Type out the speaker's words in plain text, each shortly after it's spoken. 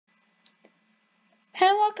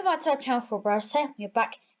Hello, welcome back to our channel for Bros. We're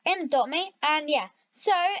back in Me, and yeah,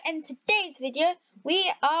 so in today's video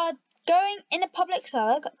we are going in a public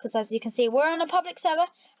server because as you can see we're on a public server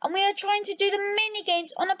and we are trying to do the mini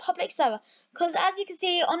games on a public server because as you can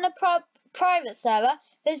see on the private server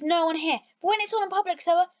there's no one here, but when it's on a public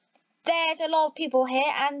server there's a lot of people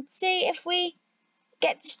here, and see if we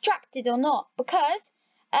get distracted or not, because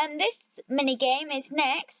this mini game is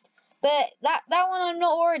next. But that one I'm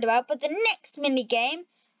not worried about. But the next mini game,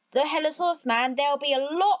 the Headless Horseman, there'll be a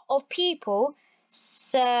lot of people.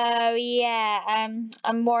 So yeah,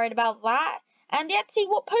 I'm worried about that. And let's see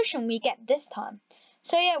what potion we get this time.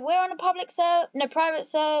 So yeah, we're on a public server,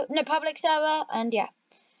 public server, and yeah.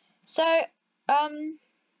 So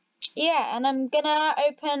yeah, and I'm gonna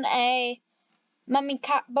open a mummy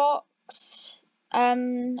cat box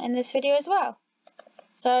in this video as well.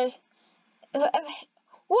 So.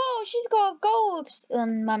 Whoa, she's got a gold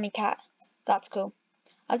mummy cat. That's cool.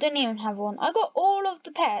 I don't even have one. I got all of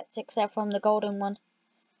the pets except from the golden one.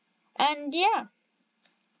 And yeah.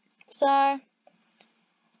 So how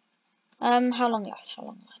long left?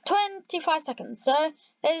 25 seconds. So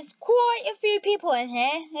there's quite a few people in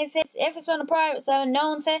here. If it's on a private server,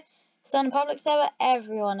 no one's here. If it's on a public server,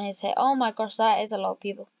 everyone is here. Oh my gosh, that is a lot of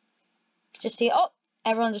people. Just see, oh,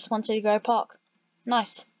 everyone just wanted to go park.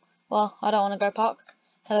 Nice. Well, I don't want to go park.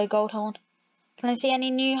 Hello, Goldhorn. Can I see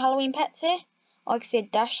any new Halloween pets here? Oh, I can see a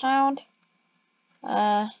dashhound.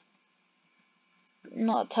 Not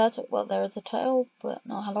a turtle. Well, there is a turtle, but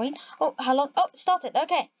not Halloween. Oh, how long? Oh, it started.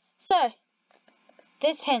 Okay. So,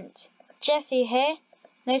 this hint. Jessie here.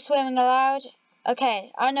 No swimming allowed.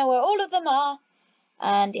 Okay, I know where all of them are.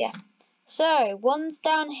 And yeah. So, one's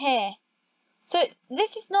down here. So,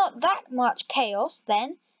 this is not that much chaos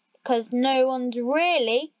then, because no one's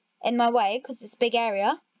really in my way because it's a big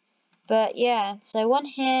area. But yeah, so one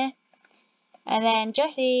here, and then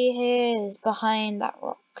Jessie here is behind that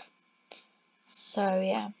rock. So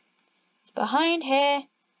yeah, it's behind here.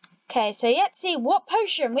 Okay, so let's see what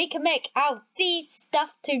potion we can make out of these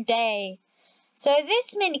stuff today. So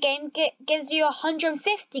this minigame gives you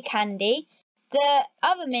 150 candy. The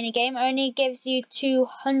other minigame only gives you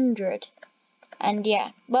 200. And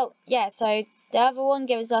yeah, well, yeah, so the other one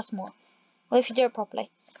gives us more. Well, if you do it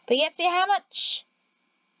properly. But let's see how much.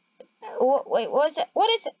 Wait, what is it? What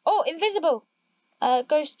is it? Oh, invisible.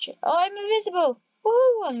 Ghost. Oh, I'm invisible.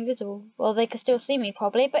 Woohoo! I'm invisible. Well, they can still see me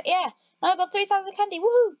probably. But yeah, now I got 3,000 candy.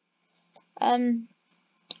 Woohoo!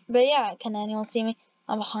 But yeah, can anyone see me?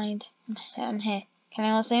 I'm behind. I'm here. Can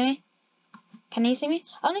anyone see me? Can he see me?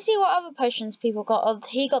 I want to see what other potions people got. Oh,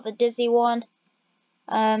 he got the dizzy one.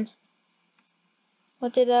 What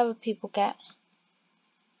did the other people get?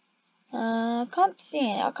 I can't see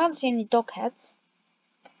it. I can't see any dog heads.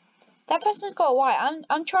 That person's got a white.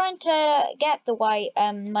 I'm trying to get the white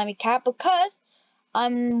mummy cat because I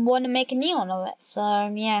want to make a neon of it.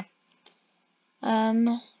 So yeah.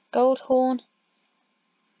 Gold horn.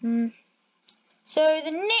 So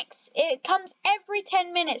the next, it comes every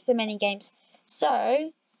 10 minutes, the mini games.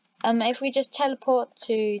 So if we just teleport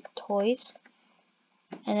to toys,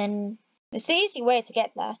 and then it's the easy way to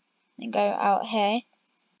get there. And go out here.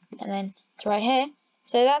 And then it's right here.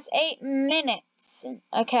 So that's 8 minutes.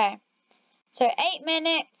 Okay. So 8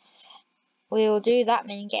 minutes. We will do that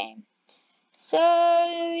mini game. So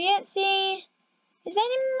let's see. Is there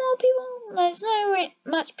any more people? There's no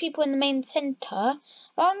much people in the main center.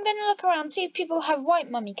 But I'm gonna look around, see if people have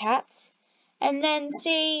white mummy cats, and then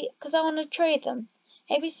see, because I want to trade them.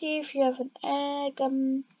 Maybe see if you have an egg.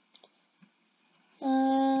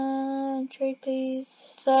 Trade please.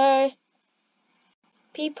 So.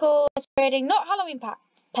 People are trading not Halloween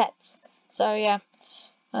pets. So yeah,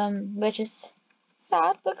 which is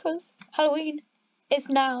sad because Halloween is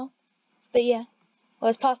now. But yeah, well,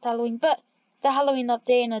 it's past Halloween, but the Halloween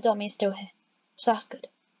update in Adopt Me is still here, so that's good.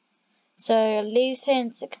 So it leaves here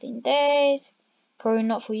in 16 days. Probably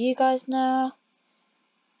not for you guys now.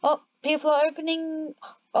 Oh, people are opening.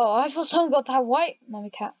 Oh, I thought someone got that white mummy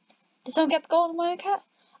cat. Did someone get the golden mummy cat?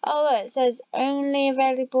 Oh look, it says only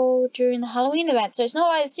available during the Halloween event, so it's not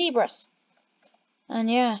like the zebras. And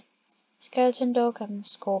yeah, skeleton dog and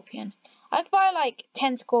scorpion. I could buy like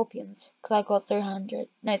 10 scorpions because I got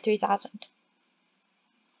 3,000.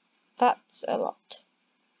 That's a lot.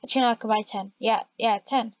 Actually, no, I could buy 10. Yeah,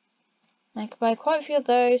 10. I could buy quite a few of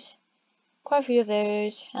those,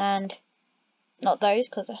 and not those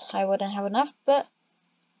because I wouldn't have enough, but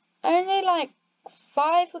only like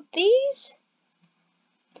 5 of these.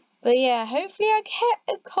 But yeah, hopefully I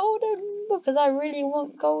get a golden because I really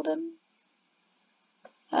want golden.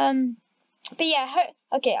 But yeah,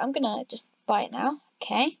 okay, I'm gonna just buy it now.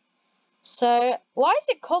 Okay, So, why is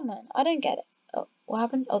it common? I don't get it. Oh, what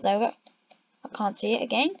happened? Oh, there we go. I can't see it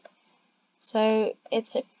again. So,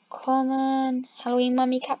 it's a common Halloween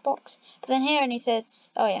mummy cat box. But then here and he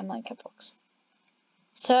says, oh yeah, mummy cat box.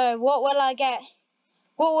 So, what will I get?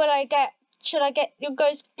 What will I get? Should I get your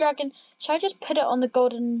ghost dragon? Should I just put it on the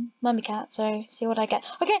golden mummy cat? So, see what I get.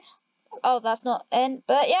 Okay. Oh, that's not in,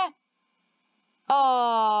 but yeah.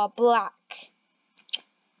 Oh, black.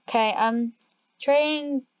 Okay,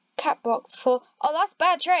 trading cat box for, oh, that's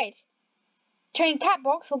bad trade. Trading cat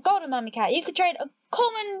box for golden mummy cat. You could trade a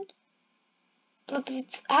common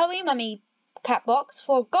Halloween mummy cat box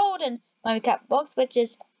for a golden mummy cat box, which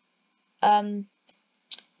is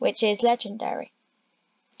legendary.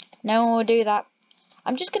 No one will do that.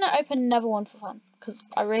 I'm just gonna open another one for fun because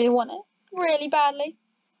I really want it, really badly.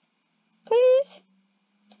 Please.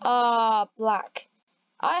 Ah, black.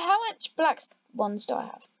 How much black ones do I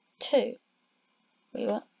have? 2. Wait,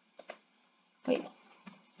 what? Wait,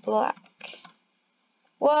 black.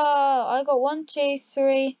 Whoa, I got 1, 2,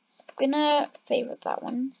 3. I'm gonna favorite that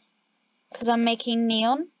one because I'm making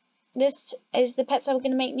neon. This is the pets I'm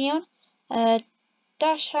gonna make neon.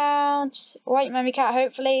 Dash hound, white mummy cat,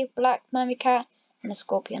 hopefully, black mummy cat, and a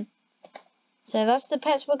scorpion. So that's the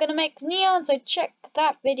pets we're gonna make neon. So check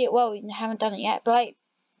that video. Well, we haven't done it yet, but like,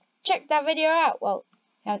 check that video out. Well,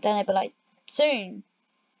 we haven't done it, but like, soon.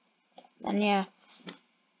 And yeah.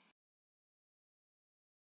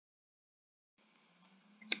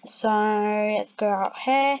 So let's go out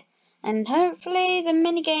here, and hopefully the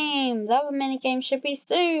other mini game should be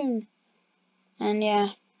soon. And yeah,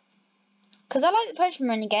 because I like the potion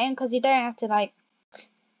mini game because you don't have to like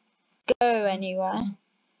go anywhere.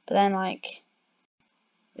 But then like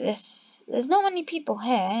there's not many people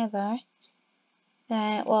here though.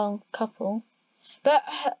 Well, couple. But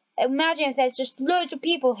imagine if there's just loads of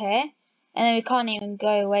people here, and then we can't even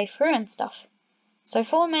go away through and stuff. So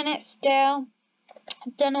 4 minutes still. I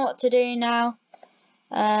don't know what to do now.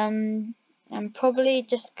 I'm probably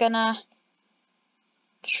just gonna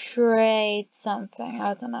trade something.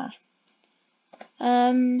 I don't know.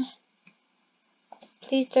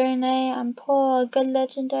 Please donate. I'm poor. Good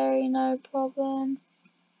legendary, no problem.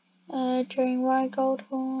 During white gold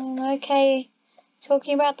horn. Okay.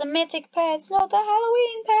 Talking about the mythic pets, not the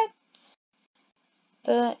Halloween pets.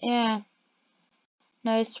 But yeah.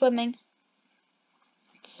 No swimming.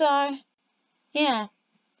 So yeah.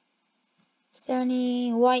 Is there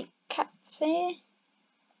any white cats here?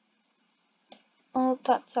 Oh,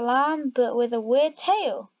 that's a lamb, but with a weird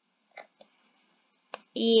tail.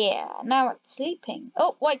 Yeah, now it's sleeping.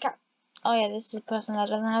 Oh, white cat. Oh yeah, this is a person that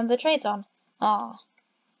doesn't have the trades on. Ah.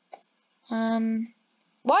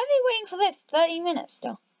 Why are they waiting for this? 30 minutes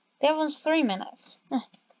still. The other one's 3 minutes.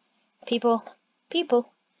 People.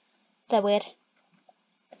 They're weird.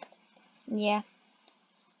 Yeah.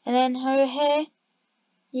 And then over here,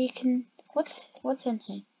 you can. What's in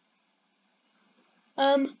here?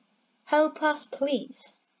 Help us,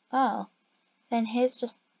 please. Oh. Then here's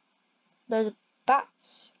just loads of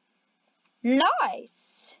bats.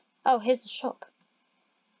 Nice. Oh, here's the shop.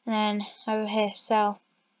 And then over here, sell.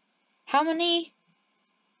 How many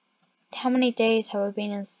days have we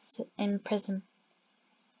been in prison?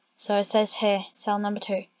 So it says here, cell number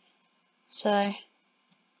 2. So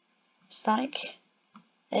it's like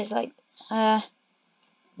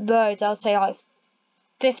loads. I'll say like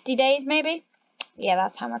 50 days maybe. Yeah,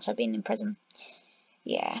 that's how much I've been in prison.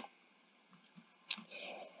 Yeah.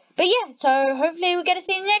 But yeah, so hopefully we get to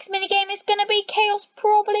see the next minigame. It's gonna be chaos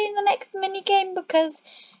probably in the next minigame because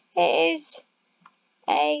it is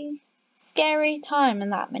a scary time in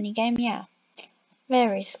that minigame. Yeah,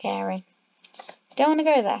 very scary. Don't want to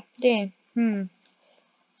go there, do you?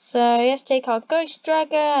 So let's take our ghost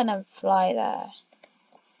dragon and fly there.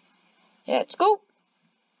 Yeah, let's go.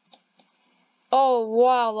 Oh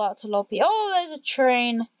wow, that's a lot of people. Oh, there's a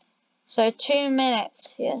train. So 2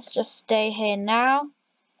 minutes. Let's just stay here now.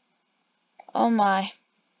 Oh my.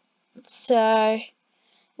 So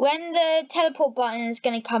when the teleport button is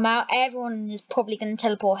going to come out, everyone is probably going to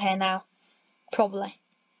teleport here now. Probably.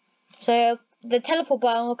 So the teleport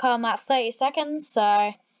button will come at 30 seconds.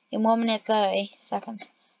 So in 1 minute 30 seconds.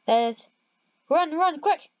 There's run,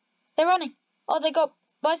 quick. They're running. Oh, they got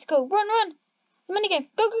bicycle. Run. The minigame.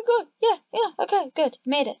 Go. Yeah. Okay, good.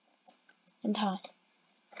 Made it. In time.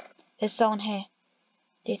 There's someone here.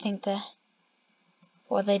 Do you think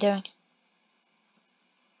what are they doing?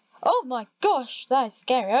 Oh my gosh, that is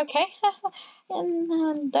scary. Okay.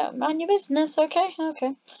 And don't mind your business. Okay.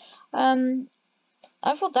 I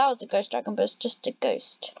thought that was a ghost dragon, but it's just a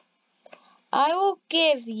ghost. I will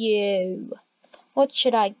give you What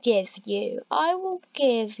should I give you? I will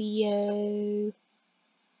give you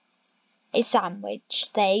a sandwich.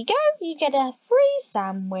 There you go. You get a free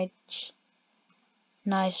sandwich.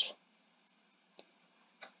 Nice.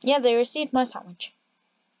 Yeah, they received my sandwich.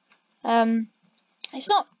 It's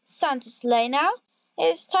not Santa's sleigh now.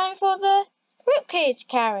 It's time for the ribcage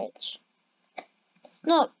carriage. It's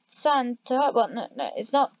not Santa. Well, no,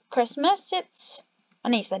 it's not Christmas. It's,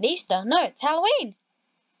 and he said Easter. No, it's Halloween.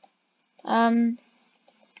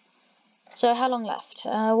 So how long left?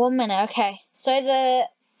 1 minute. Okay. So the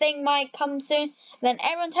thing might come soon. Then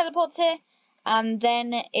everyone teleports here, and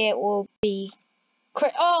then it will be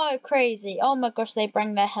crazy. Oh my gosh, they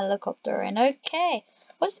bring their helicopter in. Okay.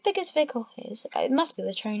 What's the biggest vehicle here? It must be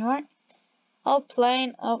the train, right? Oh,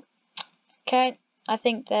 plane. Oh, okay. I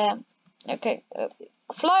think they're okay.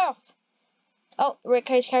 Fly off. Oh, Rick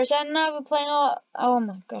Cage carriage. Another plane. Oh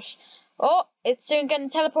my gosh. Oh, it's soon going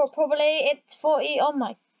to teleport. Probably. It's 40. Oh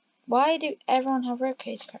my. Why do everyone have Rick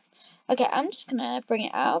Cage carriage? Okay, I'm just gonna bring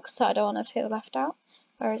it out because I don't want to feel left out.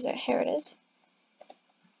 Where is it? Here it is.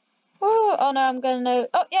 Oh no, I'm gonna know.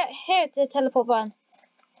 Oh yeah, here it's the teleport button.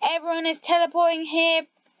 Everyone is teleporting here,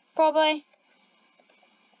 probably.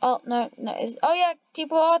 Oh no, oh yeah,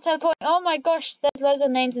 people are teleporting. Oh my gosh, there's loads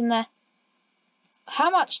of names in there. How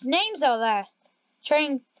much names are there?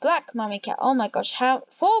 Train black mummy cat. Oh my gosh, 4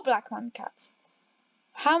 black mummy cats.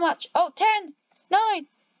 How much? Oh, 10, 9.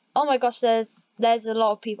 Oh my gosh, there's a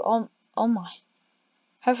lot of people. Oh my.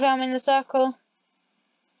 Hopefully I'm in the circle.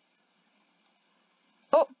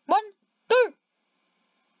 Oh, 1, 2.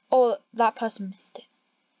 Oh, that person missed it.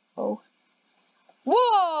 Oh.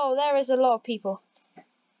 Whoa, there is a lot of people.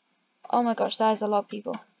 Oh my gosh, that is a lot of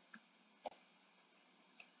people.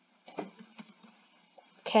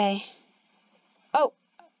 Okay. Oh,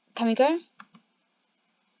 can we go?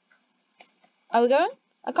 Are we going?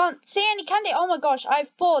 I can't see any candy. Oh my gosh, I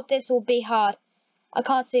thought this would be hard. I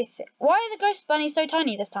can't see. Why are the ghost bunnies so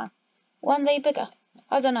tiny this time? Weren't they bigger?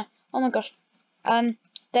 I don't know. Oh my gosh.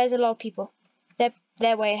 There's a lot of people.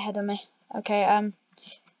 They're way ahead of me. Okay.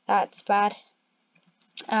 That's bad.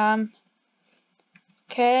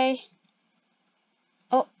 Okay.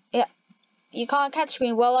 Oh yeah. You can't catch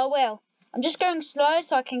me. Well, I will. I'm just going slow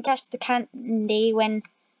so I can catch the candy when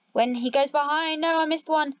he goes behind. No, I missed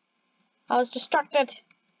one. I was distracted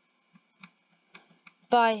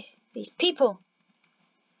by these people.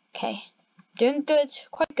 Okay. Doing good.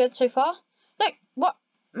 Quite good so far. No, what?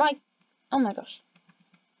 Oh my gosh.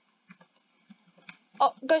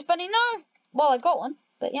 Oh, Ghost Bunny, no! Well, I got one,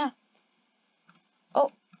 but yeah. Oh,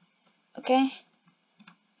 okay.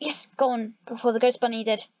 Yes, got one before the Ghost Bunny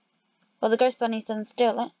did. Well, the Ghost Bunny's didn't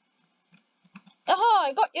steal it. Aha,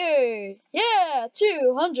 I got you! Yeah,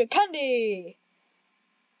 200 candy!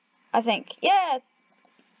 I think. Yeah.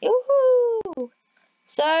 Woohoo!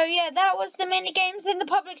 So, yeah, that was the mini games in the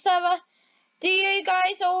public server. Do you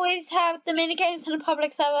guys always have the mini games in the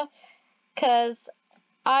public server? Because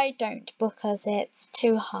I don't, because it's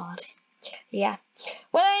too hard. Yeah.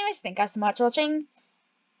 Well, anyways, thank you guys so much for watching.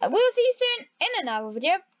 We'll see you soon in another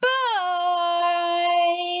video. Bye!